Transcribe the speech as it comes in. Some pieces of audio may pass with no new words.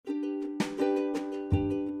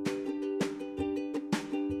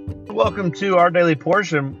Welcome to Our Daily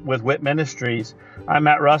Portion with WIT Ministries. I'm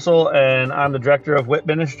Matt Russell, and I'm the director of WIT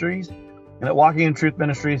Ministries. And at Walking in Truth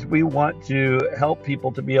Ministries, we want to help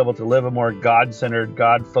people to be able to live a more God-centered,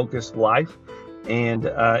 God-focused life, and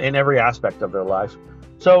in every aspect of their life.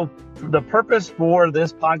 So the purpose for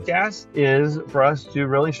this podcast is for us to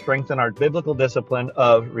really strengthen our biblical discipline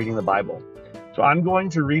of reading the Bible. So I'm going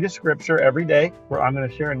to read a scripture every day where I'm going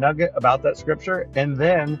to share a nugget about that scripture, and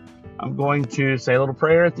then I'm going to say a little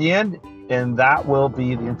prayer at the end, and that will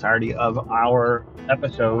be the entirety of our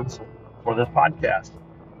episodes for this podcast.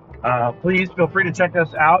 Please feel free to check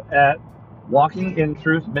us out at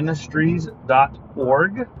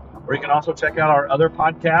walkingintruthministries.org, or you can also check out our other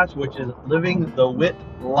podcast, which is Living the WIT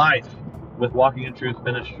Life with Walking in Truth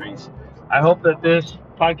Ministries. I hope that this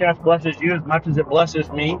podcast blesses you as much as it blesses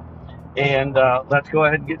me, and let's go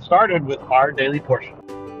ahead and get started with our daily portion.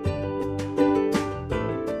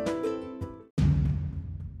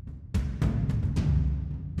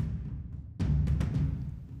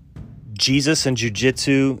 Jesus and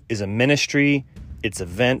Jiu-Jitsu is a ministry, it's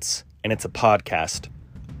events, and it's a podcast,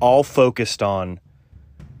 all focused on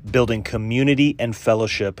building community and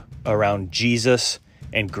fellowship around Jesus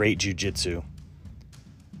and great Jiu-Jitsu.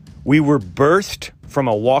 We were birthed from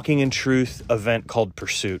a Walking in Truth event called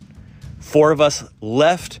Pursuit. 4 of us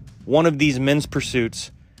left one of these men's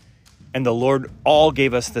pursuits, and the Lord all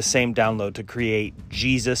gave us the same download to create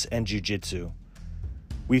Jesus and Jiu-Jitsu.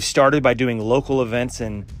 We've started by doing local events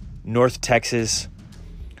in North Texas.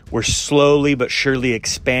 We're slowly but surely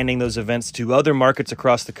expanding those events to other markets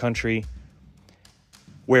across the country,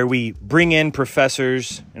 where we bring in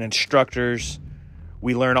professors and instructors.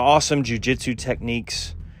 We learn awesome jiu-jitsu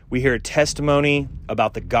techniques. We hear a testimony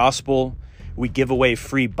about the gospel. We give away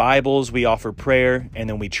free Bibles. We offer prayer, and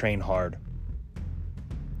then we train hard.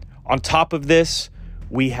 On top of this,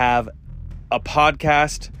 we have a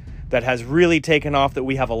podcast that has really taken off that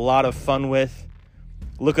we have a lot of fun with.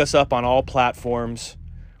 Look us up on all platforms.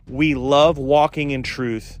 We love Walking in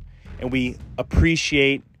Truth, and we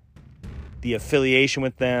appreciate the affiliation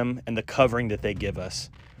with them and the covering that they give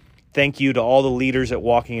us. Thank you to all the leaders at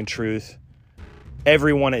Walking in Truth.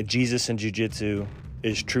 Everyone at Jesus and Jiu-Jitsu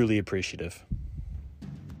is truly appreciative.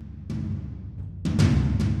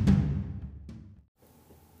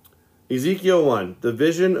 Ezekiel 1, the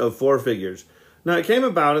vision of 4 figures. Now it came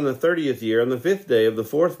about in the 30th year, on the 5th day of the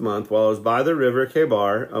 4th month, while I was by the river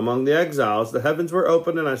Chebar, among the exiles, the heavens were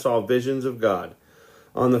opened, and I saw visions of God.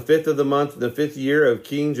 On the 5th of the month, in the 5th year of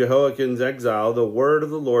King Jehoiakim's exile, the word of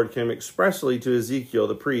the Lord came expressly to Ezekiel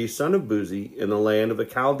the priest, son of Buzi, in the land of the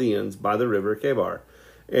Chaldeans by the river Chebar.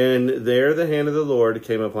 And there the hand of the Lord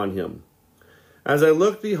came upon him. As I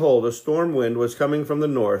looked, behold, a storm wind was coming from the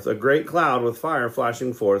north, a great cloud with fire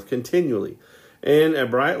flashing forth continually, and a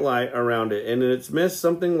bright light around it, and in its midst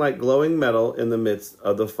something like glowing metal in the midst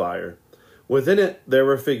of the fire. Within it there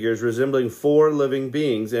were figures resembling 4 living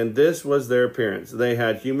beings, and this was their appearance. They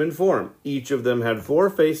had human form. Each of them had 4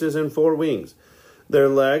 faces and 4 wings. Their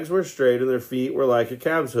legs were straight, and their feet were like a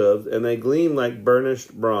calf's hooves, and they gleamed like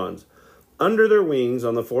burnished bronze. Under their wings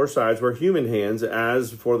on the 4 sides were human hands.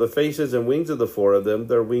 As for the faces and wings of the 4 of them,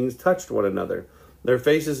 their wings touched one another. Their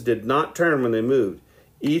faces did not turn when they moved.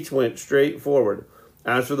 Each went straight forward.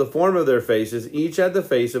 As for the form of their faces, each had the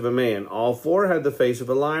face of a man. All 4 had the face of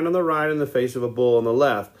a lion on the right and the face of a bull on the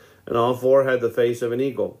left, and all 4 had the face of an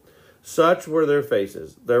eagle. Such were their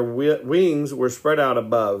faces. Their wings were spread out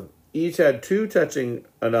above. Each had 2 touching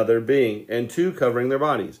another being, and 2 covering their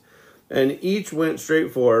bodies. And each went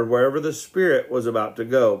straight forward wherever the Spirit was about to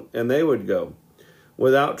go, and they would go,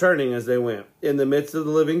 without turning as they went. In the midst of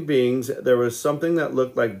the living beings, there was something that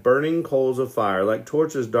looked like burning coals of fire, like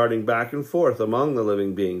torches darting back and forth among the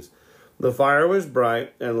living beings. The fire was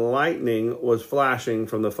bright, and lightning was flashing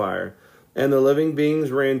from the fire, and the living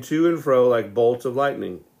beings ran to and fro like bolts of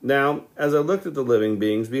lightning. Now, as I looked at the living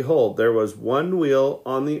beings, behold, there was one wheel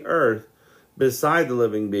on the earth beside the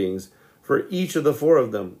living beings, for each of the 4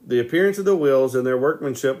 of them. The appearance of the wheels and their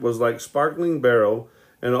workmanship was like sparkling beryl,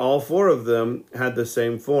 and all 4 of them had the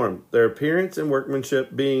same form, their appearance and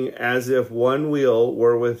workmanship being as if one wheel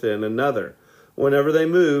were within another. Whenever they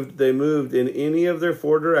moved in any of their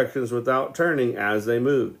 4 directions without turning as they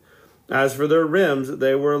moved. As for their rims,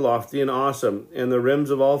 they were lofty and awesome, and the rims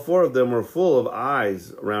of all 4 of them were full of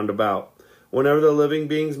eyes round about. Whenever the living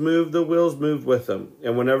beings moved, the wheels moved with them,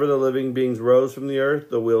 and whenever the living beings rose from the earth,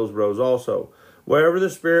 the wheels rose also. Wherever the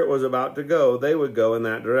Spirit was about to go, they would go in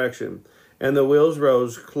that direction. And the wheels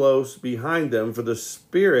rose close behind them, for the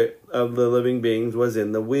spirit of the living beings was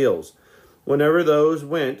in the wheels. Whenever those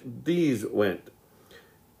went, these went.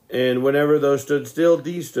 And whenever those stood still,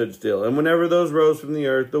 these stood still. And whenever those rose from the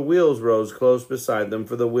earth, the wheels rose close beside them,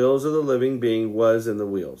 for the wheels of the living being was in the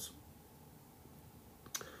wheels.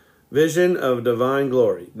 Vision of divine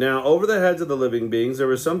glory. Now, over the heads of the living beings, there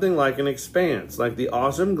was something like an expanse, like the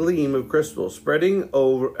awesome gleam of crystal, spreading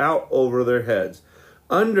out over their heads.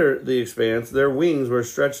 Under the expanse, their wings were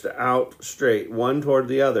stretched out straight, one toward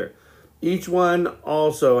the other. Each one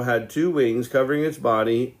also had 2 wings covering its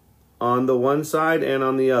body on the one side and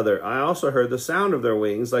on the other. I also heard the sound of their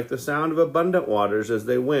wings, like the sound of abundant waters as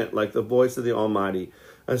they went, like the voice of the Almighty,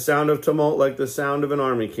 a sound of tumult like the sound of an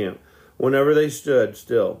army camp. Whenever they stood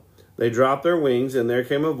still, they dropped their wings, and there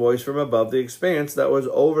came a voice from above the expanse that was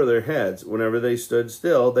over their heads. Whenever they stood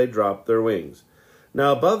still, they dropped their wings.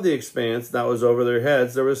 Now above the expanse that was over their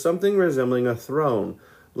heads, there was something resembling a throne,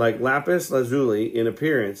 like lapis lazuli in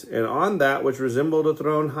appearance, and on that which resembled a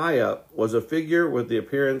throne high up was a figure with the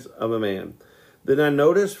appearance of a man. Then I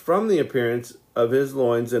noticed from the appearance of his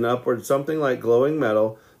loins and upward something like glowing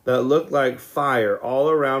metal that looked like fire all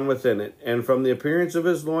around within it, and from the appearance of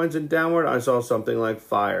his loins and downward I saw something like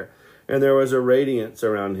fire, and there was a radiance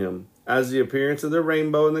around him. As the appearance of the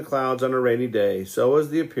rainbow in the clouds on a rainy day, so was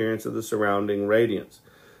the appearance of the surrounding radiance.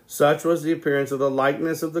 Such was the appearance of the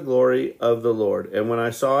likeness of the glory of the Lord. And when I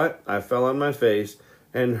saw it, I fell on my face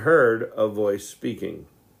and heard a voice speaking.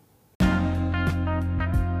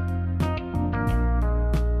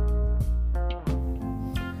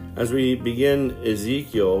 As we begin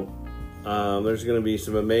Ezekiel, there's going to be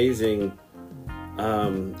some amazing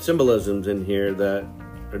symbolisms in here that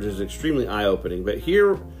are just extremely eye-opening. But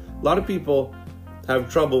here, a lot of people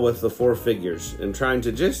have trouble with the 4 figures and trying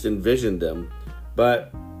to just envision them.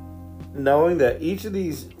 But knowing that each of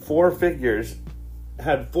these 4 figures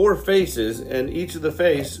had 4 faces, and each of the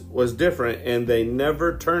face was different, and they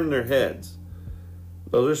never turned their heads.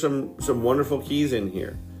 Those are some wonderful keys in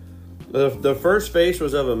here. The first face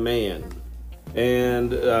was of a man,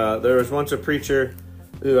 and there was once a preacher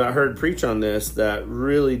who I heard preach on this that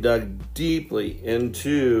really dug deeply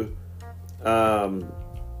into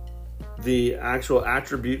the actual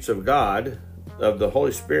attributes of God, of the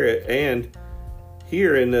Holy Spirit, and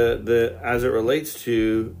here in the as it relates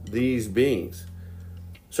to these beings.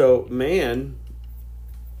 So man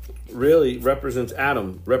really represents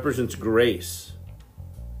Adam, represents grace,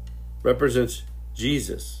 represents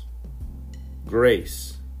Jesus,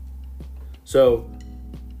 grace. So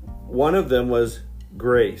one of them was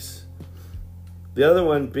grace. The other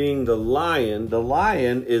one being the lion. The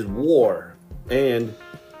lion is war, and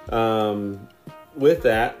with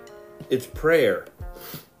that, it's prayer.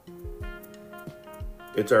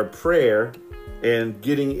 It's our prayer and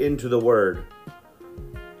getting into the Word.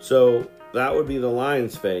 So that would be the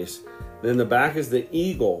lion's face. Then the back is the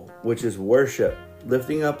eagle, which is worship,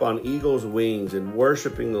 lifting up on eagle's wings and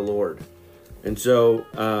worshiping the Lord. And so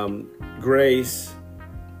grace,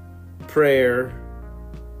 prayer,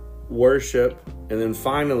 worship, and then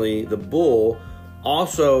finally the bull.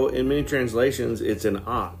 Also, in many translations, it's an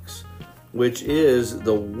ox, which is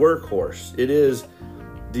the workhorse. It is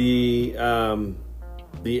the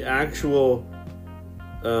actual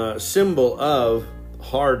symbol of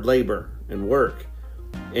hard labor and work.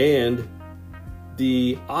 And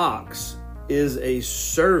the ox is a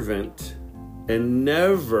servant and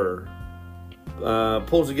never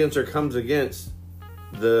pulls against or comes against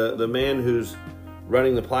the man who's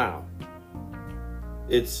running the plow.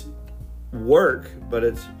 It's work, but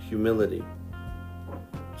it's humility.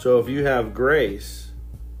 So if you have grace,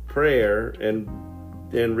 prayer, and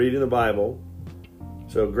reading the Bible,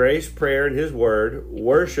 so grace, prayer, and His Word,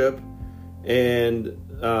 worship, and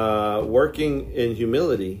working in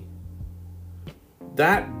humility,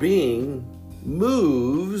 that being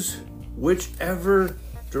moves whichever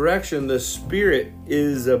direction the Spirit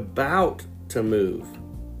is about to move.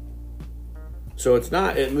 So it's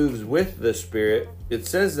not, it moves with the Spirit. It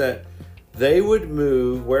says that they would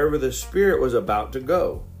move wherever the Spirit was about to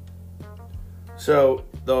go. So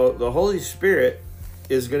the Holy Spirit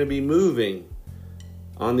is going to be moving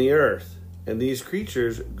on the earth, and these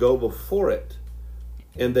creatures go before it,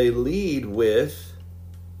 and they lead with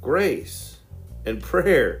grace and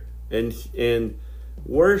prayer and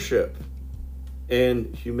worship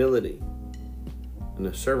and humility and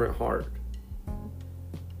a servant heart.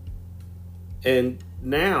 And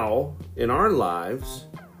now in our lives,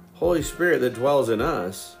 Holy Spirit that dwells in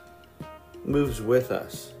us moves with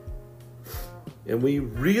us. And we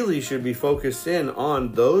really should be focused in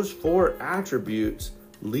on those 4 attributes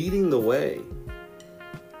leading the way.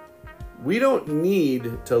 We don't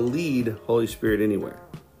need to lead Holy Spirit anywhere.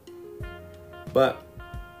 But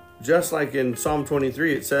just like in Psalm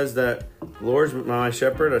 23, it says that the Lord's my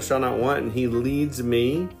shepherd, I shall not want, and he leads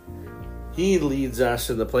me. He leads us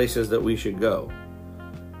in the places that we should go.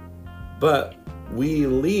 But we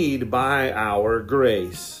lead by our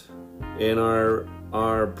grace in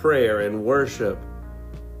our prayer and worship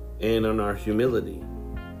and in our humility.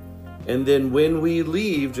 And then when we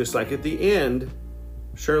leave, just like at the end,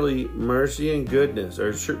 surely mercy and goodness,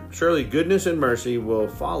 or surely goodness and mercy will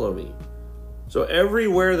follow me. So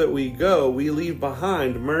everywhere that we go, we leave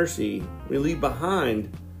behind mercy. We leave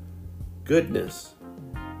behind goodness.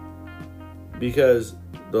 Because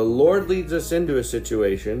the Lord leads us into a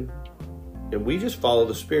situation and we just follow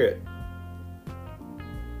the Spirit.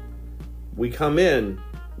 We come in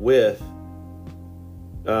with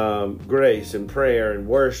grace and prayer and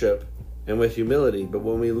worship and with humility. But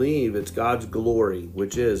when we leave, it's God's glory,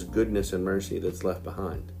 which is goodness and mercy, that's left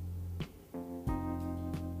behind.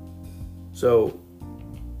 So,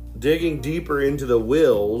 digging deeper into the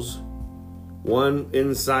wills, one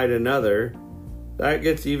inside another, that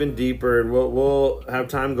gets even deeper, and we'll have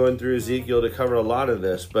time going through Ezekiel to cover a lot of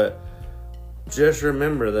this, but just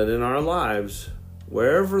remember that in our lives,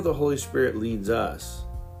 wherever the Holy Spirit leads us,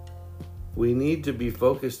 we need to be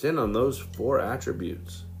focused in on those 4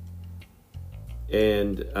 attributes.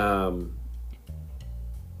 And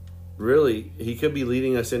really, he could be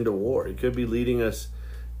leading us into war. He could be leading us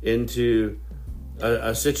into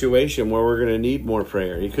a situation where we're going to need more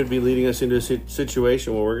prayer. He could be leading us into a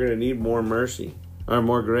situation where we're going to need more mercy, or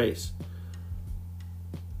more grace,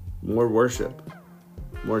 more worship,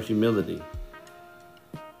 more humility.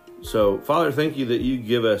 So, Father, thank you that you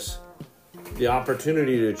give us the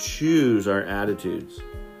opportunity to choose our attitudes.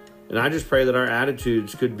 And I just pray that our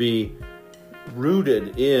attitudes could be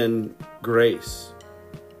rooted in grace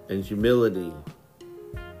and humility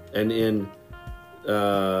and in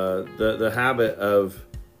the habit of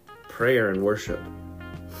prayer and worship.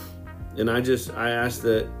 And I ask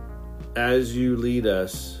that as you lead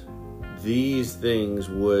us, these things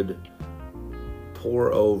would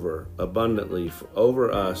pour over abundantly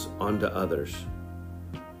over us onto others.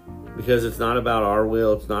 Because it's not about our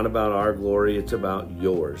will, it's not about our glory, it's about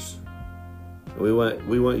yours. We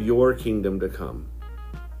want your kingdom to come.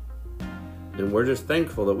 And we're just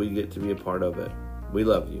thankful that we get to be a part of it. We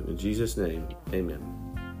love you. In Jesus' name, amen.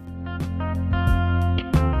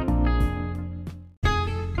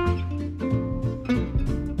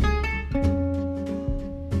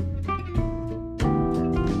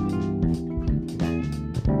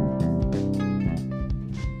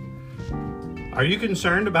 Are you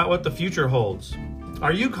concerned about what the future holds?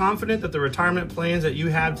 Are you confident that the retirement plans that you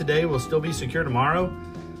have today will still be secure tomorrow?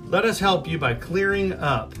 Let us help you by clearing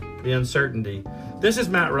up the uncertainty. This is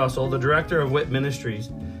Matt Russell, the director of WIT Ministries.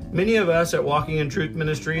 Many of us at Walking in Truth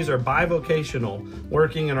Ministries are bivocational,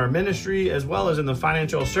 working in our ministry as well as in the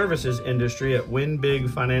financial services industry at Win Big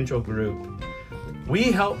Financial Group.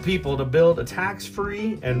 We help people to build a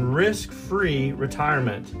tax-free and risk-free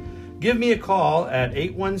retirement. Give me a call at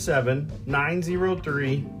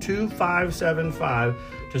 817-903-2575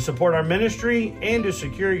 to support our ministry and to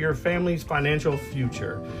secure your family's financial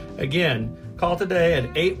future. Again, call today at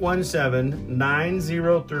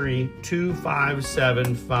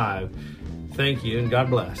 817-903-2575. Thank you and God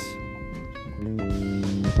bless.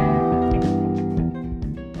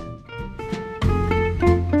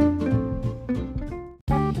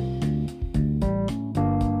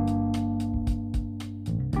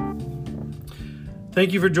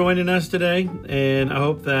 Thank you for joining us today, and I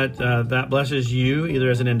hope that that blesses you either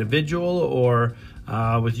as an individual or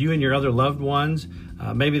with you and your other loved ones.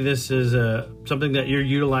 Maybe this is something that you're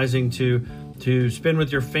utilizing to spend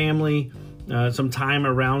with your family some time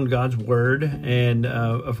around God's Word, and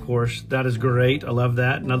of course, that is great. I love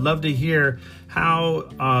that, and I'd love to hear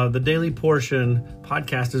how the Daily Portion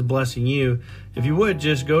podcast is blessing you. If you would,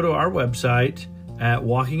 just go to our website at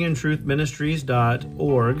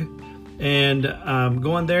walkingintruthministries.org. And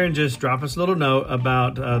go on there and just drop us a little note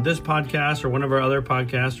about this podcast or one of our other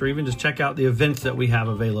podcasts, or even just check out the events that we have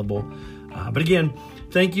available. But again,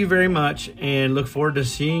 thank you very much, and look forward to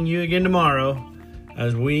seeing you again tomorrow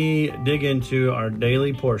as we dig into our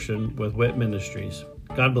daily portion with WIT Ministries.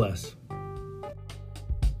 God bless.